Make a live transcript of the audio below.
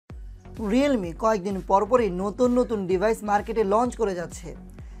Realme কয়েকদিন পরপরই নতুন ডিভাইস মার্কেটে লঞ্চ করে যাচ্ছে।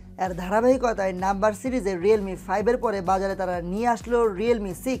 এর ধারাবাহিকতায় নাম্বার সিরিজের Realme 5 এর পরে বাজারে তারা নিয়ে আসলো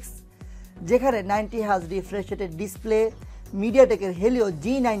Realme 6, যেখানে 90Hz রিফ্রেশ রেটের ডিসপ্লে, মিডিয়াটেকের Helio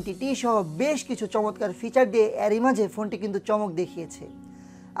G90T সহ বেশ কিছু চমৎকার ফিচার দিয়ে এরই মাঝে ফোনটি কিন্তু চমক দেখিয়েছে।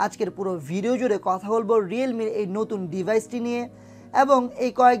 আজকের পুরো ভিডিও জুড়ে কথা বলবো Realmeর এই নতুন ডিভাইসটি নিয়ে এবং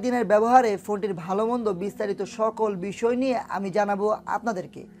এই কয়েকদিনের ব্যবহারে ফোনটির ভালো মন্দ বিস্তারিত সকল বিষয় নিয়ে আমি জানাবো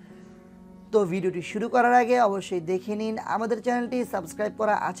আপনাদেরকে। তো ভিডিওটি শুরু করার আগে অবশ্যই দেখে নিন আমাদের চ্যানেলটি সাবস্ক্রাইব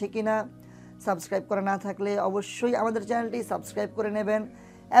করা আছে কিনা। সাবস্ক্রাইব করা না থাকলে অবশ্যই আমাদের চ্যানেলটি সাবস্ক্রাইব করে নেবেন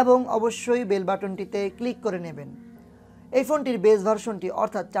এবং অবশ্যই বেল বাটনটিতে ক্লিক করে নেবেন। এই ফোনটির বেস ভার্সনটি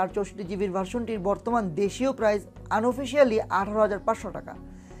অর্থাৎ 464GB ভার্সনটির বর্তমান দেশীয় প্রাইস আনঅফিশিয়ালি 18,500 টাকা।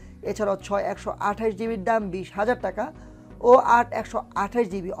 এছাড়াও 6/128GBর দাম 20,000 টাকা ও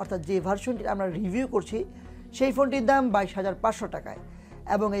 8/128GB অর্থাৎ যে ভার্সনটির আমরা রিভিউ করছি সেই ফোনটির দাম 22,500 টাকায়।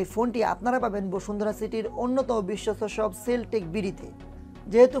 এবং এই ফোনটি আপনারা পাবেন বসুন্ধরা সিটির অন্যতম বিশ্বস্ত শপ সেলটেক বিডিতে।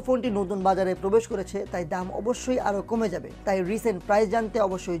 যেহেতু ফোনটি নতুন বাজারে প্রবেশ করেছে তাই দাম অবশ্যই আরও কমে যাবে, তাই রিসেন্ট প্রাইস জানতে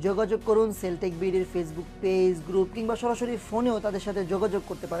অবশ্যই যোগাযোগ করুন সেলটেক বিডির ফেসবুক পেজ, গ্রুপ কিংবা সরাসরি ফোনেও তাদের সাথে যোগাযোগ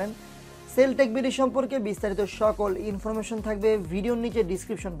করতে পারেন। সেলটেক বিডি সম্পর্কে বিস্তারিত সকল ইনফরমেশন থাকবে ভিডিওর নিচে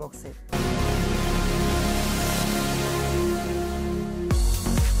ডিসক্রিপশন বক্সে।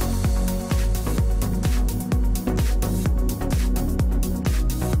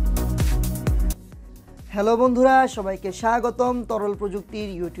 হ্যালো বন্ধুরা, সবাইকে স্বাগতম তরল প্রযুক্তির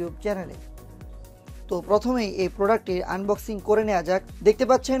ইউটিউব চ্যানেলে। তো প্রথমেই এই প্রোডাক্টটির আনবক্সিং করে নেওয়া যাক। দেখতে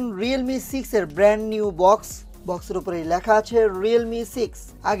পাচ্ছেন Realme 6 এর ব্র্যান্ড নিউ বক্সের উপরে লেখা আছে Realme 6,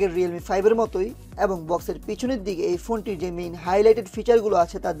 আগের Realme 5 এর মতোই, এবং বক্সের পিছনের দিকে এই ফোনটির যে মেইন হাইলাইটেড ফিচারগুলো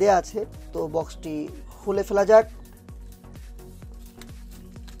আছে তা দেয়া আছে। তো বক্সটি খুলে ফেলা যাক।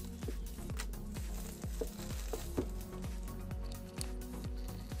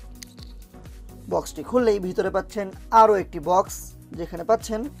 বক্সটি খুললেই ভিতরে পাচ্ছেন আরও একটি বক্স, যেখানে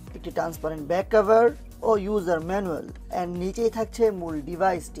পাচ্ছেন একটি transparent back cover O user manual, and নিচেই থাকছে মূল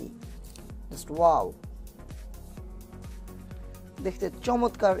ডিভাইসটি। জাস্ট ওয়াও, দেখতে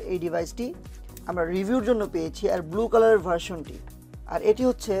চমৎকার এই ডিভাইসটি। আমরা রিভিউর জন্য পেয়েছি আর ব্লু কালারের ভার্সনটি, আর এটি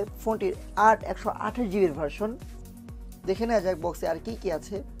হচ্ছে ফোনটির 8/128GBর ভার্সন। দেখে নেওয়া যাক বক্সে আর কি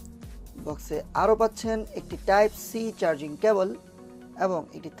আছে। বক্সে আরও পাচ্ছেন একটি টাইপ সি চার্জিং কেবল এবং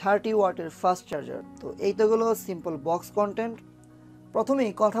একটি 30 ওয়াটের ফাস্ট চার্জার। তো এই তো হলো সিম্পল বক্স কন্টেন্ট।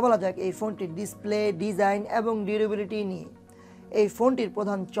 প্রথমেই কথা বলা যাক এই ফোনটির ডিসপ্লে, ডিজাইন এবং ডিউরেবিলিটি নিয়ে। এই ফোনটির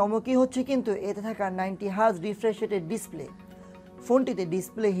প্রধান চমকই হচ্ছে কিন্তু এতে থাকা 90Hz রিফ্রেশ রেটের ডিসপ্লে। ফোনটিতে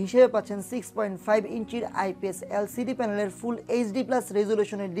ডিসপ্লে হিসেবে পাচ্ছেন 6.5 ইঞ্চির IPS LCD প্যানেলের ফুল HD+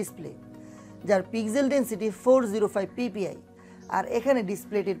 রেজুলেশনের ডিসপ্লে, যার পিক্সেল ডেন্সিটি 405 ppi। আর এখানে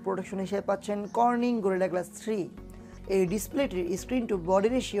ডিসপ্লেটির প্রোটেকশন হিসেবে পাচ্ছেন কর্নিং গোরিলা গ্লাস 3। এই ডিসপ্লেটির স্ক্রিন টু বডি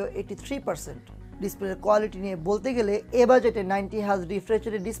রেশিও 83%। ডিসপ্লের কোয়ালিটি নিয়ে বলতে গেলে এ বাজেটে 90Hz রিফ্রেশ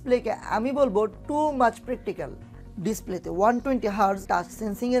রেটের ডিসপ্লেকে আমি বলবো টু মাচ প্র্যাকটিক্যাল। ডিসপ্লেতে 120Hz টাচ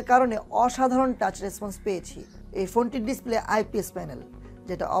সেন্সিংয়ের কারণে অসাধারণ টাচ রেসপন্স পেয়েছি। এই ফোনটির ডিসপ্লে IPS প্যানেল,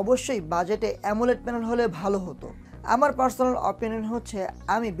 যেটা অবশ্যই বাজেটে অ্যামোলেড প্যানেল হলে ভালো হতো। আমার পার্সোনাল অপিনিয়ন হচ্ছে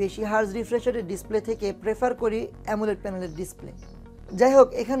আমি বেশি হার্জ রিফ্রেশ রেটের ডিসপ্লে থেকে প্রেফার করি অ্যামোলেড প্যানেলের ডিসপ্লে। যাই হোক,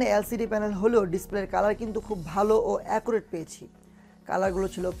 এখানে LCD প্যানেল হলেও ডিসপ্লের কালার কিন্তু খুব ভালো ও অ্যাকুরেট পেয়েছি। কালারগুলো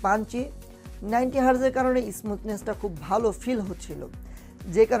ছিল পাঞ্চি। 90Hz এর কারণে স্মুথনেসটা খুব ভালো ফিল হচ্ছিল,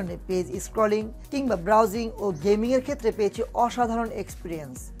 যে কারণে পেজ স্ক্রলিং কিংবা ব্রাউজিং ও গেমিংয়ের ক্ষেত্রে পেয়েছি অসাধারণ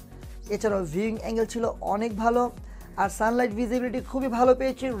এক্সপিরিয়েন্স। এছাড়াও ভিউইং অ্যাঙ্গেল ছিল অনেক ভালো, আর সানলাইট ভিজিবিলিটি খুবই ভালো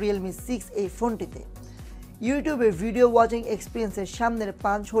পেয়েছি Realme 6 এই ফোনটিতে। ইউটিউবে ভিডিও ওয়াচিং এক্সপিরিয়েন্সের সামনের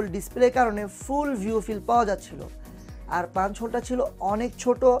পাঞ্চ হোল ডিসপ্লের কারণে ফুল ভিউ ফিল পাওয়া যাচ্ছিল, আর পাঞ্চ হোলটা ছিল অনেক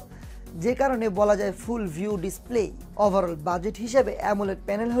ছোট, যে কারণে বলা যায় ফুল ভিউ ডিসপ্লে। ওভারঅল বাজেট হিসেবে অ্যামোলেড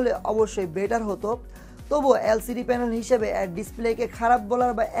প্যানেল হলে অবশ্যই বেটার হতো, তবুও LCD প্যানেল হিসেবে এর ডিসপ্লেকে খারাপ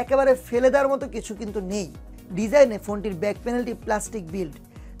বলার বা একেবারে ফেলে দেওয়ার মতো কিছু কিন্তু নেই। ডিজাইনে ফোনটির ব্যাক প্যানেলটি প্লাস্টিক বিল্ড,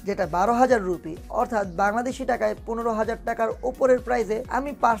 যেটা 12,000 রুপি অর্থাৎ বাংলাদেশি টাকায় 15,000 টাকার ওপরের প্রাইসে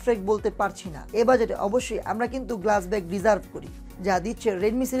আমি পারফেক্ট বলতে পারছি না। এ বাজেটে অবশ্যই আমরা কিন্তু গ্লাস ব্যাক ডিজার্ভ করি, যা দিচ্ছে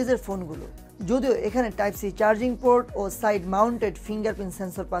রেডমি সিরিজের ফোনগুলো। যদিও এখানে টাইপ সি চার্জিং পোর্ট ও সাইড মাউন্টেড ফিঙ্গারপ্রিন্ট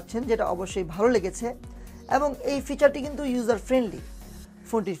সেন্সর পাচ্ছেন, যেটা অবশ্যই ভালো লেগেছে, এবং এই ফিচারটি কিন্তু ইউজার ফ্রেন্ডলি।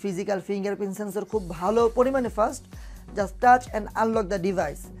 ফোনটির ফিজিক্যাল ফিঙ্গারপ্রিন্ট সেন্সর খুব ভালো পরিমাণে fast, just touch and unlock the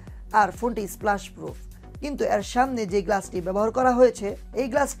device. আর ফোনটি স্প্ল্যাশ প্রুফ, কিন্তু এর সামনে যে গ্লাসটি ব্যবহার করা হয়েছে এই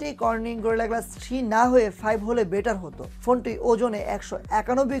গ্লাসটি কর্নিং গোরিলা গ্লাস 3 না হয়ে 5 হলে বেটার হতো। ফোনটি ওজনে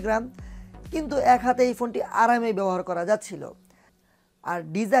 191 গ্রাম, কিন্তু এক হাতে এই ফোনটি আরামে ব্যবহার করা যাচ্ছিল। আর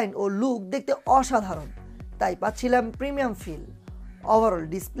ডিজাইন ও লুক দেখতে অসাধারণ, তাই পাচ্ছিলাম premium feel. Overall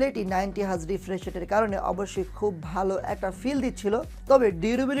ডিসপ্লেটি 90 hertz refresh রেটের কারণে অবশ্যই খুব ভালো একটা ফিল দিচ্ছিল, তবে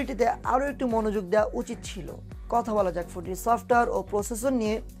ডিউরেবিলিটিতে আরও একটু মনোযোগ দেওয়া উচিত ছিল। কথা বলা যাক ফোনটির সফটওয়্যার ও প্রসেসর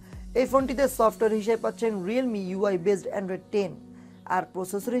নিয়ে। এই ফোনটিতে সফটওয়্যার হিসেবে পাচ্ছেন Realme UI বেসড Android 10, আর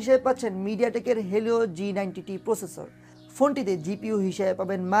প্রসেসর হিসেবে পাচ্ছেন মিডিয়াটেকের Helio G90T প্রসেসর। ফোনটিতে জিপিইউ হিসেবে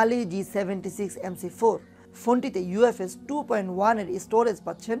পাবেন Mali G76 MC4। ফোনটিতে UFS 2.1 এর স্টোরেজ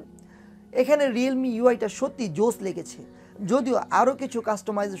পাচ্ছেন। এখানে Realme UIটা সত্যি জোস লেগেছে, যদিও আরও কিছু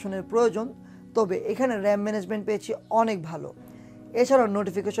কাস্টমাইজেশনের প্রয়োজন, তবে এখানে র্যাম ম্যানেজমেন্ট পেয়েছি অনেক ভালো। এছাড়াও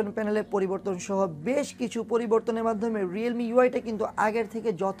নোটিফিকেশন প্যানেলের পরিবর্তন সহ বেশ কিছু পরিবর্তনের মাধ্যমে Realme UIটা কিন্তু আগের থেকে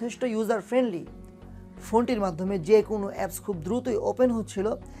যথেষ্ট ইউজার ফ্রেন্ডলি। ফোনটির মাধ্যমে যে কোনো অ্যাপস খুব দ্রুতই ওপেন হচ্ছিল,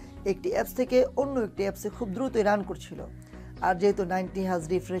 একটি অ্যাপস থেকে অন্য একটি অ্যাপসে খুব দ্রুতই রান করছিল। আর যেহেতু 90 হার্জ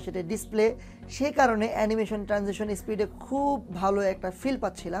রিফ্রেশ রেটের ডিসপ্লে, সে কারণে অ্যানিমেশন ট্রানজিশন স্পিডে খুব ভালো একটা ফিল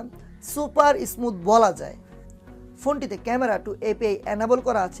পাচ্ছিলাম, সুপার স্মুথ বলা যায়। ফোনটিতে ক্যামেরা টু এপিআই এনাবল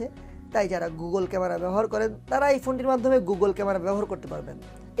করা আছে, তাই যারা গুগল ক্যামেরা ব্যবহার করেন তারা এই ফোনটির মাধ্যমে গুগল ক্যামেরা ব্যবহার করতে পারবেন।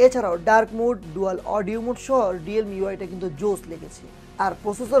 এছাড়াও dark mode, dual audio mode সহ Realme UIটা কিন্তু জোস লেগেছে। আর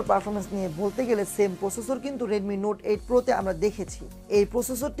প্রসেসর পারফরমেন্স নিয়ে বলতে গেলে সেম প্রসেসর কিন্তু Redmi Note 8 Proতে আমরা দেখেছি। এই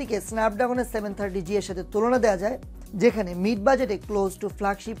প্রসেসরটিকে স্ন্যাপড্রাগনের 730G এর সাথে তুলনা দেওয়া যায়, যেখানে মিড বাজেটে ক্লোজ টু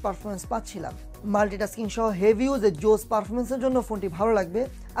ফ্ল্যাগশিপ পারফরমেন্স পাচ্ছিলাম। মাল্টিটাস্কিং সহ হেভি ইউজে জোস পারফরমেন্সের জন্য ফোনটি ভালো লাগবে।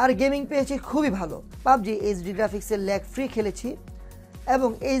 আর গেমিং পেয়েছি খুবই ভালো, PUBG HD গ্রাফিক্সের ল্যাগ ফ্রি খেলেছি এবং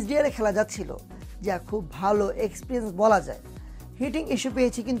HDR এ খেলা যাচ্ছিল, যা খুব ভালো এক্সপিরিয়েন্স বলা যায়। হিটিং ইস্যু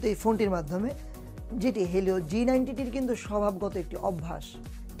পেয়েছি কিন্তু এই ফোনটির মাধ্যমে, যেটি Helio G90Tর কিন্তু স্বভাবগত একটি অভ্যাস,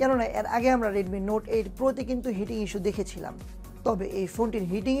 কেননা এর আগে আমরা Redmi Note 8 Proতে কিন্তু হিটিং ইস্যু দেখেছিলাম। তবে এই ফোনটির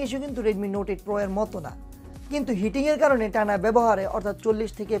হিটিং ইস্যু কিন্তু Redmi Note 8 Pro এর মতো না, কিন্তু হিটিংয়ের কারণে টানা ব্যবহারে অর্থাৎ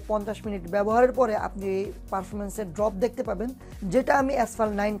 40 থেকে 50 মিনিট ব্যবহারের পরে আপনি পারফরমেন্সের ড্রপ দেখতে পাবেন, যেটা আমি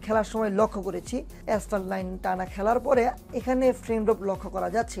Asphalt 9 খেলার সময় লক্ষ্য করেছি। Asphalt 9 টানা খেলার পরে এখানে ফ্রেম ড্রপ লক্ষ্য করা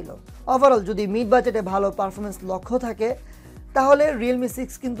যাচ্ছিল। ওভারঅল যদি মিড বাজেটে ভালো পারফরমেন্স লক্ষ্য থাকে, তাহলে Realme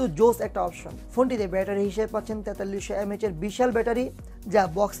 6 কিন্তু জোস একটা অপশন। ফোনটিতে ব্যাটারি হিসেবে পাচ্ছেন 4300 mAh এর বিশাল ব্যাটারি, যা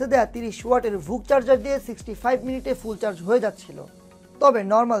বক্সে দেওয়া 30 ওয়াটের vooc চার্জার দিয়ে 65 মিনিটে ফুল চার্জ হয়ে যাচ্ছিল। তবে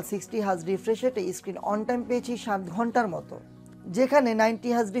নর্মাল 60 হার্জ রিফ্রেশ রেটে স্ক্রিন অন টাইম পেয়েছি 7 ঘন্টার মতো, যেখানে 90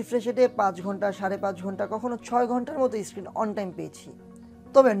 হার্জ রিফ্রেশ রেটে 5 ঘন্টা, 5.5 ঘন্টা, কখনো 6 ঘন্টার মতো স্ক্রিন অন টাইম পেয়েছি।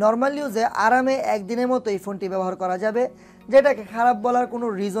 তবে নর্মাল ইউজে আরামে একদিনের মতো এই ফোনটি ব্যবহার করা যাবে, যেটাকে খারাপ বলার কোনো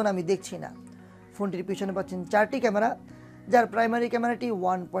রিজন আমি দেখছি না। ফোনটির পিছনে পাচ্ছেন 4টি ক্যামেরা, যার প্রাইমারি ক্যামেরাটি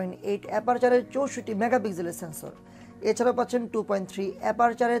 1.8 অ্যাপারচারের 64 মেগাপিক্সেলের সেন্সর। এছাড়াও পাচ্ছেন 2.3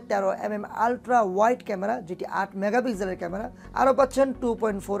 অ্যাপারচারের 13mm আলট্রা ওয়াইড ক্যামেরা, যেটি 8 মেগাপিক্সেলের ক্যামেরা। আরও পাচ্ছেন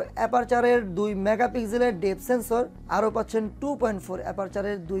 2.4 অ্যাপারচারের 2 মেগাপিক্সেলের ডেপথ সেন্সর। আরও পাচ্ছেন 2.4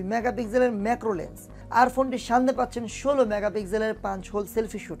 অ্যাপারচারের 2 মেগাপিক্সেলের ম্যাক্রো লেন্স। আর ফোনটির সামনে পাচ্ছেন 16 মেগাপিক্সেলের 5 হোল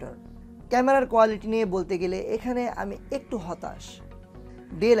সেলফি শুটার। ক্যামেরার কোয়ালিটি নিয়ে বলতে গেলে এখানে আমি একটু হতাশ।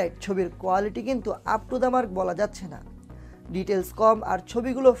 ডে লাইট ছবির কোয়ালিটি কিন্তু আপ টু দ্য মার্ক বলা যাচ্ছে না, ডিটেলস কম আর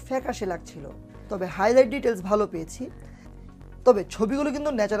ছবিগুলো ফ্যাকাশে লাগছিল। তবে হাইলাইট ডিটেলস ভালো পেয়েছি, তবে ছবিগুলো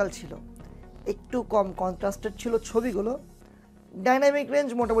কিন্তু ন্যাচারাল ছিল, একটু কম কন্ট্রাস্টেড ছিল ছবিগুলো। ডাইনামিক রেঞ্জ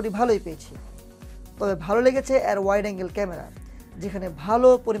মোটামুটি ভালোই পেয়েছি, তবে ভালো লেগেছে এর ওয়াইড অ্যাঙ্গেল ক্যামেরা, যেখানে ভালো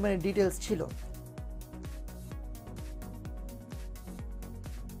পরিমাণে ডিটেলস ছিল।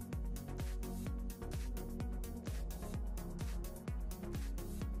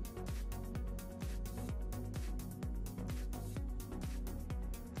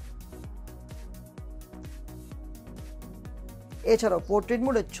 এছাড়াও পোর্ট্রেট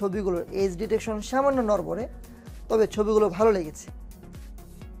মোডের ছবিগুলোর এজ ডিটেকশন সামান্য নড়বড়ে, তবে ছবিগুলো ভালো লেগেছে।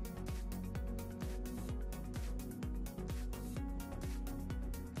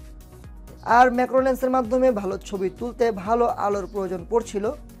 আর ম্যাক্রো লেন্সের মাধ্যমে ভালো ছবি তুলতে ভালো আলোর প্রয়োজন পড়ছিল।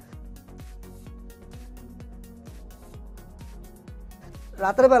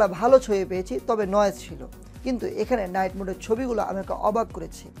 রাতের বেলা ভালো ছবি পেয়েছি, তবে নয়েজ ছিল, কিন্তু এখানে নাইট মোডের ছবিগুলো আমাকে অবাক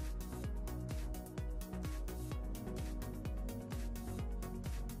করেছে।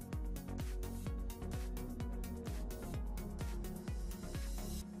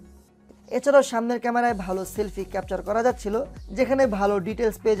 এছাড়াও সামনের ক্যামেরায় ভালো সেলফি ক্যাপচার করা যাচ্ছিল, যেখানে ভালো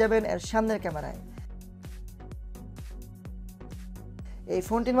ডিটেলস পেয়ে যাবেন এর সামনের ক্যামেরায়। এই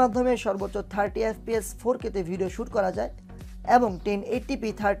ফোনটির মাধ্যমে সর্বোচ্চ 30 fps 4K তে ভিডিও শ্যুট করা যায় এবং 1080p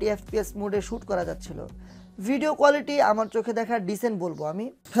 30 fps মোডে শ্যুট করা যাচ্ছিল। ভিডিও কোয়ালিটি আমার চোখে দেখা ডিসেন্ট বলবো আমি।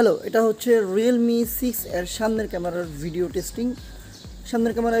 হ্যালো, এটা হচ্ছে Realme 6 এর সামনের ক্যামেরার ভিডিও টেস্টিং।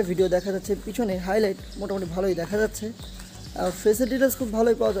 সামনের ক্যামেরায় ভিডিও দেখা যাচ্ছে, পিছনে হাইলাইট মোটামুটি ভালোই দেখা যাচ্ছে, আর ফেসের ডিটেলস খুব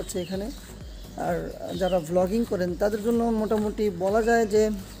ভালোই পাওয়া যাচ্ছে এখানে। আর যারা ভ্লগিং করেন তাদের জন্য মোটামুটি বলা যায় যে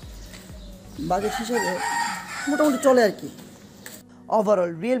বাজেট হিসেবে মোটামুটি চলে আর কি।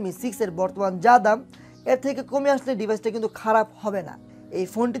 ওভারঅল Realme 6 এর বর্তমান যা দাম, এর থেকে কমে আসলে ডিভাইসটা কিন্তু খারাপ হবে না। এই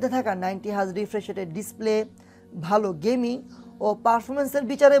ফোনটিতে থাকা 90 হার্জ রিফ্রেশ রেটের ডিসপ্লে, ভালো গেমিং ও পারফরমেন্সের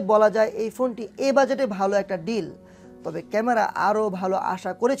বিচারে বলা যায় এই ফোনটি এই বাজেটে ভালো একটা ডিল। তবে ক্যামেরা আরও ভালো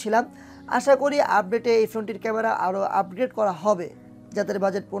আশা করেছিলাম। আশা করি আপডেটে এই ফোনটির ক্যামেরা আরও আপগ্রেড করা হবে, যাদের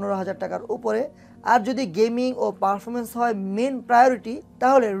বাজেট 15,000 টাকার উপরে। আর যদি গেমিং ও পারফরমেন্স হয় মেন প্রায়োরিটি,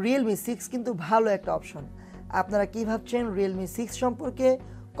 তাহলে Realme 6 কিন্তু ভালো একটা অপশন। আপনারা কী ভাবছেন Realme 6 সম্পর্কে?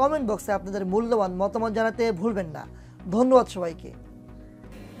 কমেন্ট বক্সে আপনাদের মূল্যবান মতামত জানাতে ভুলবেন না। ধন্যবাদ সবাইকে।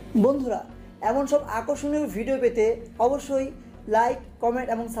 বন্ধুরা, এমন সব আকর্ষণীয় ভিডিও পেতে অবশ্যই লাইক, কমেন্ট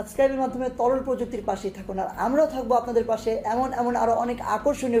এবং সাবস্ক্রাইবের মাধ্যমে তরল প্রযুক্তির পাশেই থাকুন। আর আমরাও থাকবো আপনাদের পাশে এমন আরও অনেক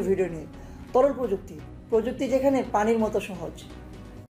আকর্ষণীয় ভিডিও নিয়ে। তরল প্রযুক্তি, প্রযুক্তি যেখানে পানির মতো সহজ।